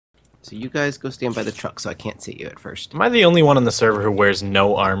So you guys go stand by the truck so I can't see you at first. Am I the only one on the server who wears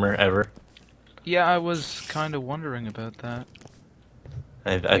no armor ever? Yeah, I was kind of wondering about that.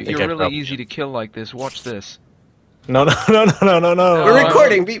 I think You're really probably easy to kill like this. Watch this. No. We're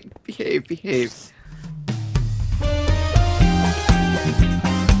recording. Behave.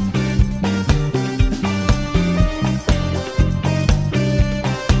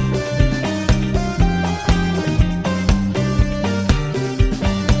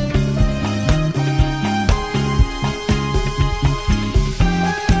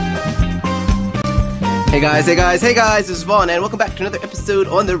 Hey guys, this is Vaughn, and welcome back to another episode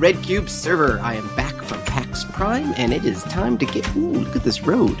on the Redcubed Server. I am back from PAX Prime, and it is time to get... Ooh, look at this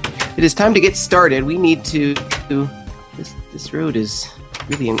road. It is time to get started. We need to... This road is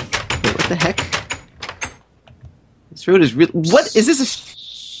really... Wait, what the heck? This road is really... What? Is this a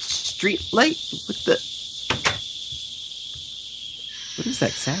street light? What the... What is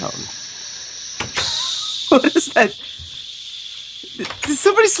that sound? What is that? Did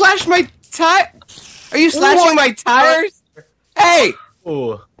somebody slash my tire? Are you slashing my tires? Hey!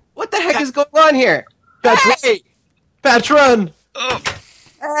 Ooh. What the heck is going on here? Hey! Patch, run!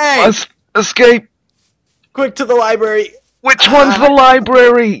 Hey! Escape! Quick to the library! Which one's the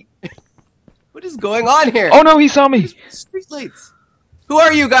library? What is going on here? Oh no, he saw me! Street lights. Who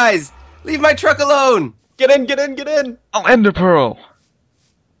are you guys? Leave my truck alone! Get in! Oh, Ender Pearl!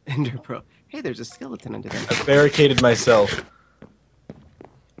 Ender Pro. Hey, there's a skeleton under there. I barricaded myself.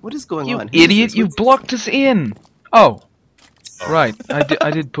 What is going You on? idiot, you blocked us in! Oh. Right,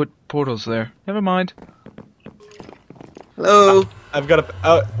 I did put portals there. Never mind. Hello? I've got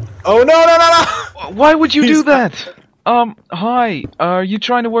a... oh, no! Why would you do that? Hi. Are you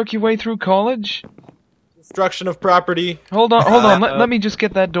trying to work your way through college? Destruction of property. Hold on. Let me just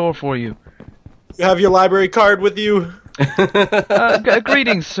get that door for you. You have your library card with you?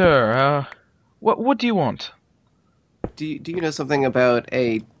 Greetings, sir. What do you want? Do you know something about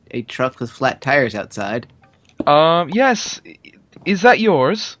a truck with flat tires outside? Yes. Is that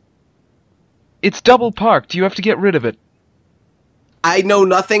yours? It's double parked. You have to get rid of it. I know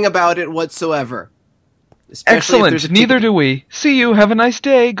nothing about it whatsoever. Especially if Excellent. there's a Neither do we. See you. Have a nice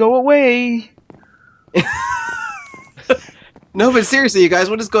day. Go away. No, but seriously, you guys,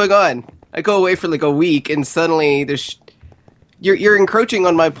 what is going on? I go away for like a week, and suddenly there's... You're encroaching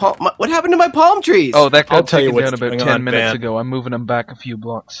on my palm... What happened to my palm trees? Oh, that I'll got tell you taken what's down about going 10 on, minutes Van. ago. I'm moving them back a few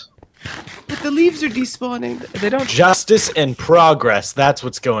blocks. But the leaves are despawning. They don't... Justice and progress, that's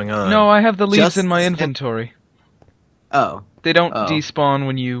what's going on. No, I have the leaves in my Justice- inventory. Oh. They don't Oh. despawn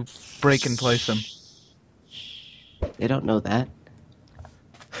when you break and place them. They don't know that.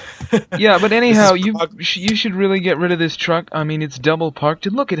 Yeah, but anyhow, This is you should really get rid of this truck. I mean, it's double parked,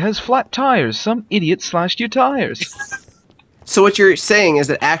 and look, it has flat tires. Some idiot slashed your tires. So what you're saying is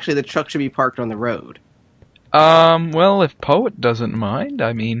that actually the truck should be parked on the road. Well, if Poet doesn't mind,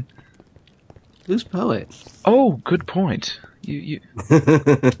 I mean... Who's Poet? Oh, good point. You...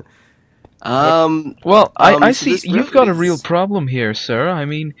 Well, I so see, this you've road got a is- real problem here, sir. I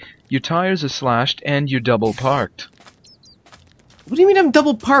mean, your tires are slashed, and you're double parked. What do you mean I'm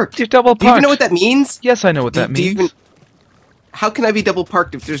double parked? You're double Do you even parked. know what that means? Yes, I know what that Do you means. even... How can I be double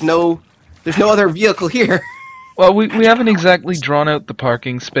parked if there's no other vehicle here? Well, we haven't exactly drawn out the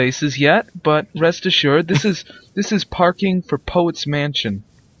parking spaces yet, but rest assured, this is parking for Poet's Mansion.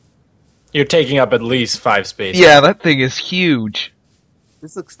 You're taking up at least 5 spaces. Yeah, that thing is huge.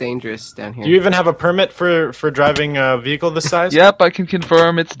 This looks dangerous down here. Do you even have a permit for driving a vehicle this size? Yep, I can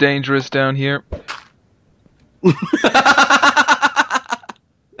confirm it's dangerous down here.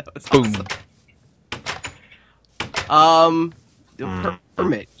 Boom.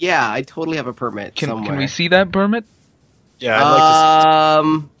 Permit. Yeah, I totally have a permit somewhere. Can we see that permit? Yeah, I'd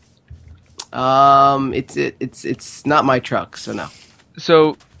like to It's not my truck, so no.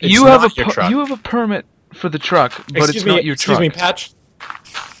 So It's you have not your truck. you have a permit for the truck, but it's not your excuse truck. me, Patch.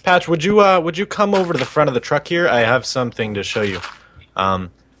 Patch, would you come over to the front of the truck here? I have something to show you.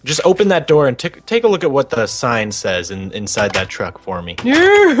 Just open that door and take a look at what the sign says inside that truck for me. Don't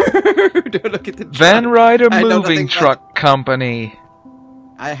look at the truck. Van Ryder I know Moving nothing about- Truck Company.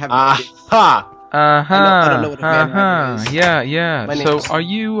 I have no idea. Aha! I don't know what a Van Ryder is. Yeah. My name So is- are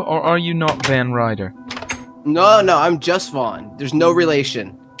you or are you not Van Ryder? No, I'm JustVan. There's no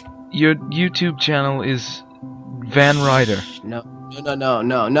relation. Your YouTube channel is Van Ryder. No. It's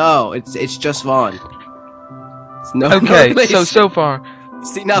JustVan. It's no Okay, relation. so far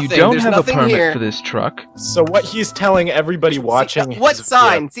See nothing. you don't There's have a nothing permit here. for this truck. So what he's telling everybody watching What his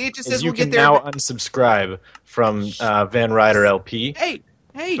sign? video See, it just is says you we'll can get there. now unsubscribe from Van Ryder LP. Hey,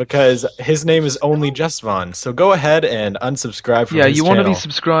 Hey. because his name is only JustVan. So go ahead and unsubscribe from Yeah, his you want to channel. be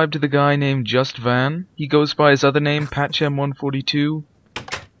subscribed to the guy named JustVan. He goes by his other name, PatchM142.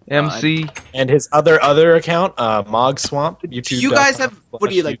 MC. And his other account, Mogswamp. YouTube. Do you guys have, what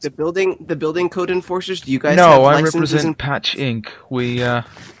do you like, the building code enforcers? Do you guys have No, I licenses represent and Patch Inc. We,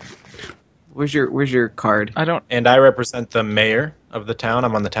 Where's your card? I don't... And I represent the mayor of the town.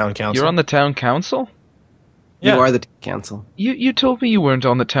 I'm on the town council. You're on the town council? Yeah. You are the council. You told me you weren't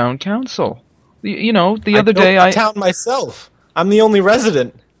on the town council. You know, the I other built day the town myself. I'm the only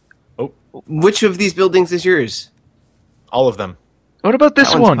resident. Which of these buildings is yours? All of them. What about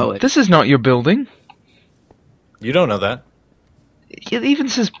this That one's one? poet. This is not your building. You don't know that. It even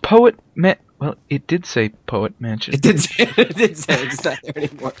says Poet Well, it did say Poet Mansion. It did say it's not there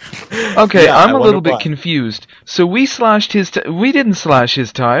anymore. Okay, Yeah, I'm I a wonder little bit why. confused. So we slashed his... we didn't slash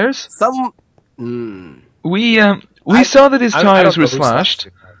his tires. We saw that his I tires don't know were who slashed,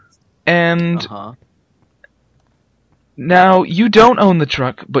 it. and Uh-huh. now you don't own the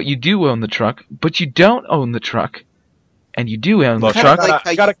truck, but you do own the truck, but you don't own the truck, and you do own Look, the truck.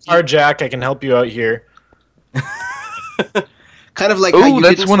 I got a car jack. I can help you out here. Kind of like how Ooh, you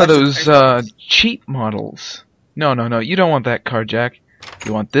that's didn't one of slash the those tires. cheap models. No, you don't want that car jack.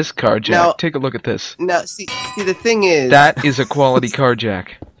 You want this car jack. Now- Take a look at this. Now, see, the thing is... That is a quality car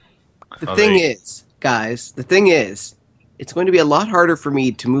jack. The Oh, thing there you- is, guys, the thing is, it's going to be a lot harder for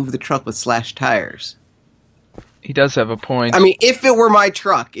me to move the truck with slashed tires. He does have a point. I mean, if it were my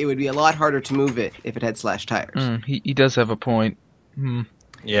truck, it would be a lot harder to move it if it had slashed tires. He does have a point.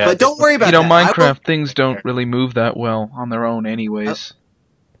 Yeah. But don't worry about You know, that. Minecraft things don't really move that well on their own anyways.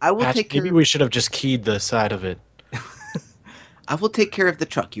 I will Patch, take care. maybe we should have just keyed the side of it. I will take care of the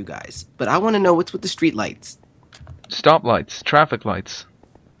truck, you guys. But I want to know what's with the street lights. Stoplights, traffic lights.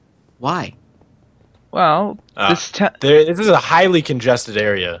 Why? Well, this is a highly congested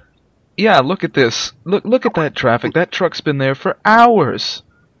area. yeah, look at this. Look at that traffic. That truck's been there for hours.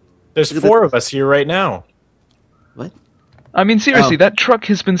 There's Look at 4 of us here right now. What? I mean, seriously, Oh. that truck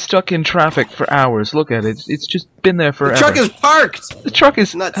has been stuck in traffic for hours. Look at it. It's just been there forever. The truck is parked. The truck is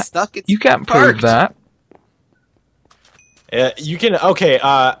It's not stuck. It's You can't parked. prove that. You can. Okay.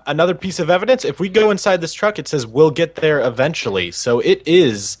 Another piece of evidence. If we go inside this truck, it says we'll get there eventually. So it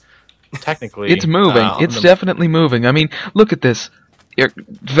is technically. It's moving. on It's the- definitely moving. I mean, look at this. Here,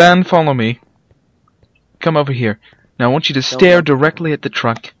 Van, follow me. Come over here. Now, I want you to stare look. directly at the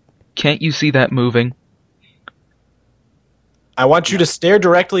truck. Can't you see that moving? I want you to stare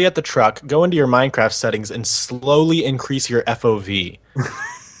directly at the truck, go into your Minecraft settings, and slowly increase your FOV.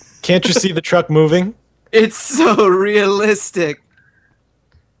 Can't you see the truck moving? It's so realistic.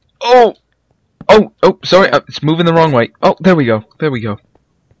 Oh, sorry, it's moving the wrong way. Oh, there we go.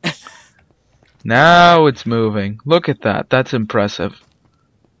 Now it's moving. Look at that. That's impressive.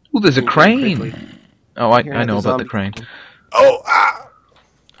 Ooh, there's a Moving crane. quickly. Oh, I Here, know the about the zombie. crane. Oh,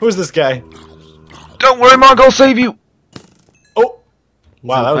 who's this guy? Don't worry, Mog, I'll save you. Oh,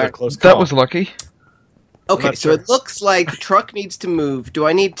 wow, on that was a fire. close call. That was lucky. Okay, not so sure. it looks like the truck needs to move. Do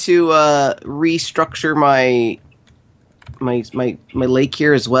I need to restructure my lake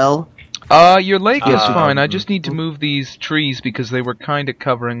here as well? Your lake is Um, fine. I just need to move these trees because they were kind of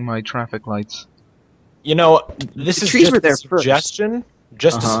covering my traffic lights. You know, this The is trees just were a there first. suggestion.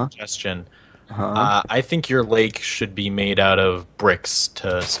 Just Uh-huh. a suggestion. Uh-huh. I think your lake should be made out of bricks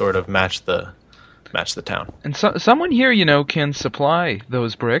to sort of match the town. And someone here, you know, can supply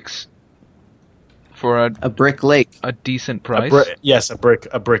those bricks for A brick lake. a decent price. Yes, a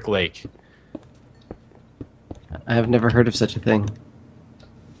brick lake. I have never heard of such a thing.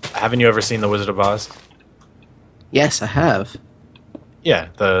 Haven't you ever seen The Wizard of Oz? Yes, I have. Yeah,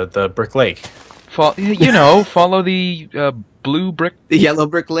 the brick lake. You know, follow the blue brick. The yellow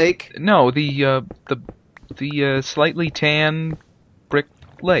brick lake. No, the slightly tan brick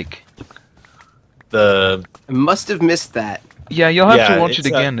lake. The I must have missed that. Yeah, you'll have yeah, to watch it it's,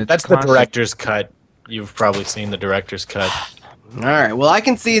 again. It's that's classic. the director's cut. You've probably seen the director's cut. All right. Well, I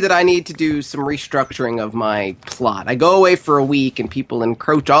can see that I need to do some restructuring of my plot. I go away for a week, and people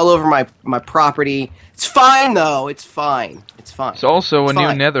encroach all over my property. It's fine, though. It's fine. It's fine. It's also a new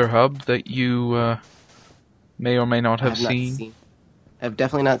Fine. nether hub that you may or may not I have seen. I've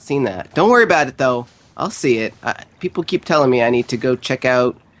definitely not seen that. Don't worry about it, though. I'll see it. People keep telling me I need to go check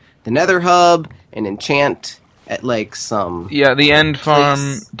out the nether hub and enchant at, like, some... Yeah, the end farm.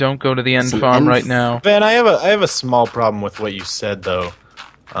 Place. Don't go to the end Some farm end right now. Van, I have a small problem with what you said though.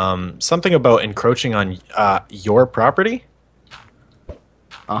 Something about encroaching on your property.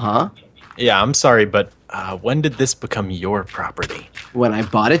 Uh-huh. Yeah, I'm sorry, but when did this become your property? When I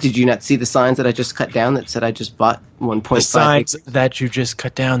bought it, did you not see the signs that I just cut down that said I just bought 1.5? The signs that you just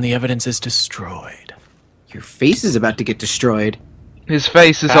cut down, the evidence is destroyed. Your face is about to get destroyed. His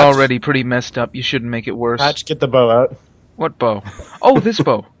face is Patch. already pretty messed up. You shouldn't make it worse. Patch, get the bow out. What bow? Oh, this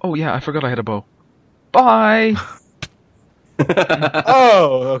bow. Oh, yeah, I forgot I had a bow. Bye!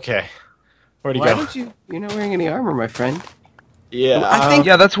 Oh, okay. Where'd he Why go? don't you? You're not wearing any armor, my friend. Yeah, I think-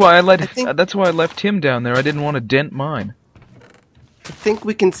 Yeah, that's why I think- that's why I left him down there. I didn't want to dent mine. I think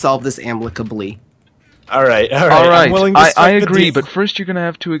we can solve this amicably. All right. All I'm right, willing to I strike the agree, deal. but first you're gonna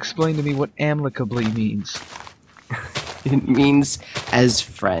have to explain to me what amicably means. It means as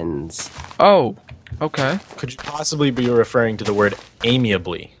friends. Oh, okay. Could you possibly be referring to the word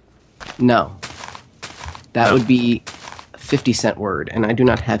amiably? No. That No. would be a 50-cent word, and I do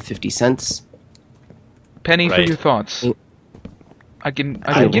not have 50 cents. Penny for Right. your thoughts. Mm. I can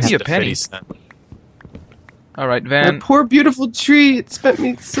don't give have you a The penny. 50 cent. All right, My Van. poor beautiful tree. It spent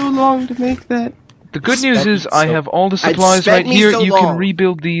me so long to make that. The good news is I have all the I'd supplies spent right me here. so You long. can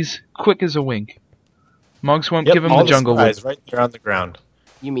rebuild these quick as a wink. Mogswamp, Yep, give him all the jungle wood. supplies right there on the ground.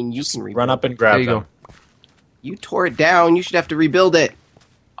 You mean you can rebuild? Run up and grab There you them. go. You tore it down. You should have to rebuild it.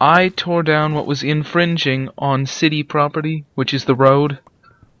 I tore down what was infringing on city property, which is the road.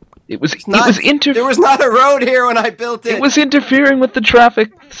 It was There was not a road here when I built it. it was interfering with the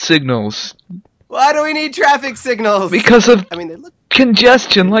traffic signals Why do we need traffic signals? because of I mean, they look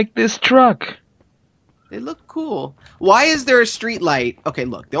congestion like this truck. cool. Why is there a street light? Okay,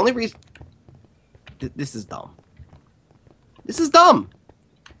 look. The only reason this is dumb. This is dumb.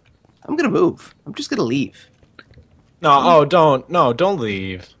 I'm gonna move. I'm just gonna leave. No, don't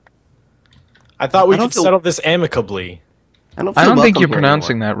leave. I thought we I don't could feel- settle this amicably. I don't. I don't think welcome you're here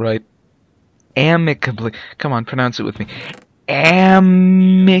pronouncing anymore. that right. Amicably. Come on, pronounce it with me.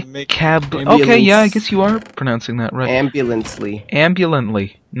 Amicably. Okay, yeah, I guess you are pronouncing that right. Ambulancely.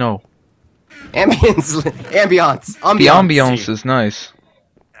 Ambulantly. No. Ambience. Ambiance. The ambiance is nice.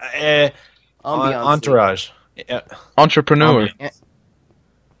 Ambiance. Ambiance. Entourage. Entrepreneur.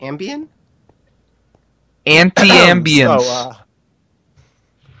 Ambien? Anti-ambience. So,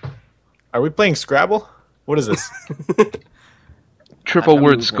 are we playing Scrabble? What is this? Triple I'm word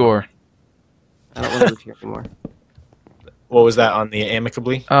moving. score. I don't want to live here anymore. What was that on the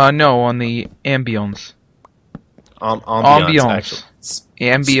amicably? No, on the ambience. Ambiance. Actually.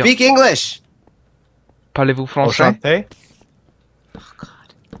 Ambience. Speak English. Parlez-vous français? Enchanté.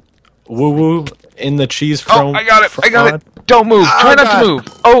 Woo woo in the cheese Oh, from. I got it! I got it! Don't move! Try not God. to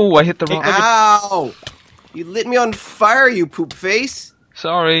move! Oh, I hit the wrong... Ow! You lit me on fire, you poop face.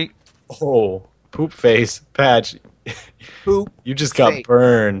 Sorry. Oh, poop face. Patch. Poop. You just got Face.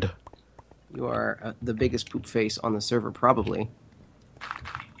 burned. You are the biggest poop face on the server, probably.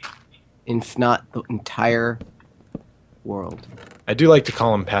 If not the entire world. I do like to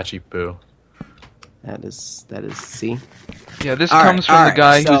call him Patchy Boo. That is. See. Yeah, this All comes right, from the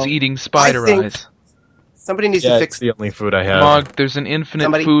guy so who's eating spider I think- eyes. Somebody needs Yeah, to it's fix. the only food I have. Mog, there's an infinite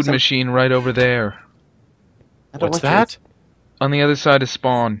Somebody- food some- machine right over there. I don't What's want you to- that? On the other side of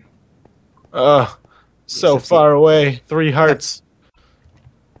spawn. Ugh, so Yes, I've far away. 3 hearts.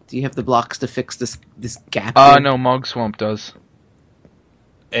 Do you have the blocks to fix this gap? Ah, here? no, Mogswamp does.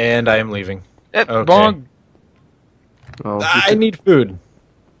 And I am leaving. Okay. Mog, Oh, I need food.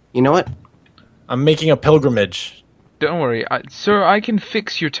 you know what? I'm making a pilgrimage. don't worry. Sir, I can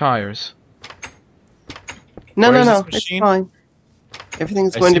fix your tires. No, Where is no, this it's machine? fine.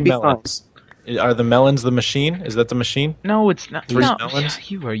 Everything's I going see to be melons. Are the melons the machine? Is that the machine? No, it's not. Three No, melons?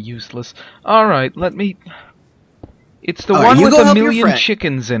 you are useless. Alright, let me... It's the All right, one you with go a help your million friend.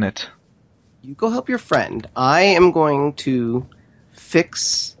 chickens in it. fine. You go help your friend. I am going to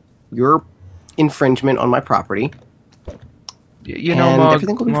fix your infringement on my property. You know, And Mog,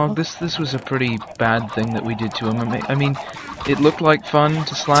 everything will be fine. this was a pretty bad thing that we did to him. I mean, it looked like fun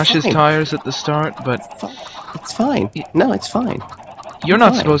to slash his fine. tires at the start, but It's fine. No, it's fine. you're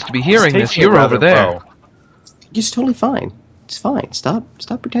not fine. supposed to be hearing It's this. taking it You're over rather there. well. It's totally fine. It's fine. Stop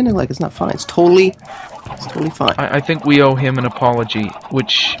pretending like it's not fine. It's totally fine. I think we owe him an apology,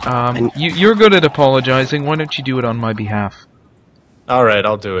 which, And- you're good at apologizing. Why don't you do it on my behalf? Alright,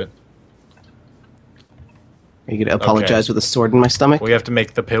 I'll do it. Are you going to apologize with a sword in my stomach? We have to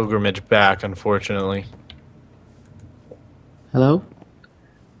make the pilgrimage back, unfortunately. Hello?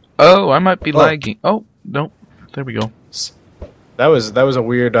 Oh, I might be Oh. lagging. Oh, no. There we go. That was a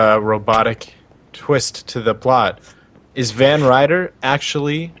weird robotic twist to the plot. Is Van Ryder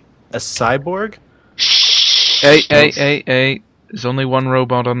actually a cyborg? Hey. There's only one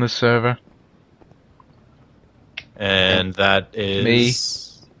robot on this server. And that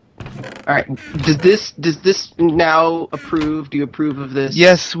is... right. Does this now approve? Do you approve of this?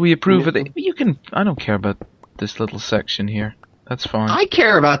 Yes, we approve of it. You can. I don't care about this little section here. That's fine. I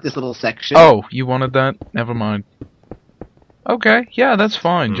care about this little section. Oh, you wanted that? Never mind. Okay, yeah, that's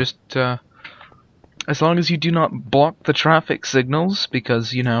fine. Just, as long as you do not block the traffic signals,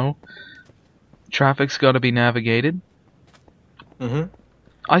 because, you know, traffic's gotta be navigated. Mm-hmm.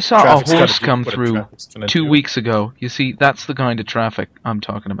 I saw Traffic's a horse gotta do come what a through traffic's gonna 2 do. weeks ago. You see, that's the kind of traffic I'm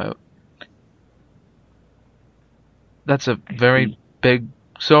talking about. That's a very big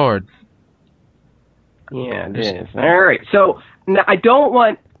sword. Yeah, it is. All right. So now, I don't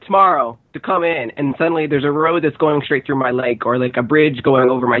want tomorrow to come in and suddenly there's a road that's going straight through my lake, or like a bridge going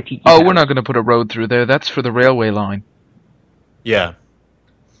over my Tiki. Oh, house. we're not going to put a road through there. That's for the railway line. Yeah.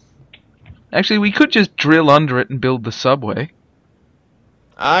 Actually, we could just drill under it and build the subway.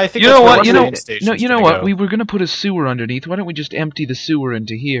 I think You that's know where what? the You know, train station's no. You know gonna what? go. We were going to put a sewer underneath. Why don't we just empty the sewer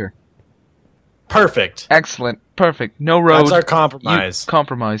into here? Perfect. Excellent. Perfect. No road. That's our compromise.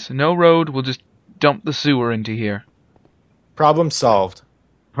 Compromise. No road. We'll just dump the sewer into here. Problem solved.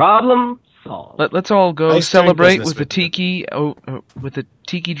 Problem solved. Let's all go Nice doing celebrate business with the with you. tiki. With the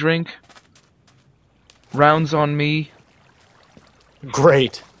tiki drink. Rounds on me.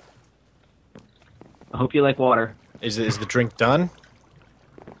 Great. I hope you like water. Is the drink done?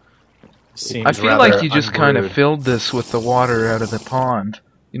 Seems I feel rather like you just kind of unbrewed. filled this with the water out of the pond.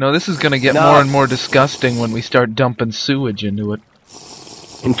 You know, this is going to get No. more and more disgusting when we start dumping sewage into it.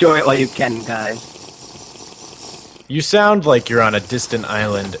 Enjoy it while you can, guys. You sound like you're on a distant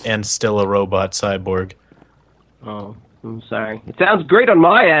island and still a robot cyborg. Oh, I'm sorry. It sounds great on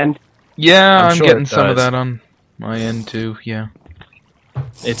my end. Yeah, I'm sure getting it some of does. that on my end too, yeah.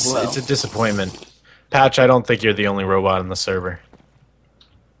 It's Well. it's a disappointment. Patch, I don't think you're the only robot on the server.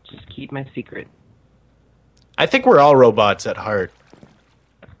 Just keep my secret. I think we're all robots at heart.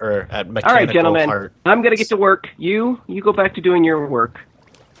 Or at mechanical All right, gentlemen. heart. I'm gonna get to work. You go back to doing your work.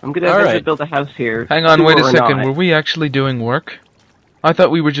 I'm gonna All eventually right. build a house here. Hang on, wait a sewer or second. not. Were we actually doing work? I thought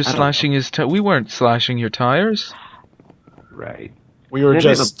we were just I don't slashing his we weren't slashing your tires. Right. We were Maybe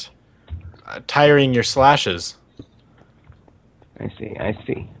just tiring your slashes. I see.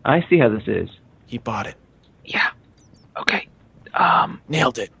 I see how this is. He bought it. Yeah. Okay.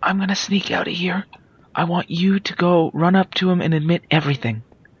 Nailed it. I'm gonna sneak out of here. I want you to go run up to him and admit everything.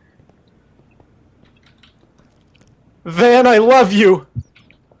 Van, I love you!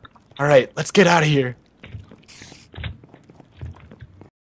 Alright, let's get out of here.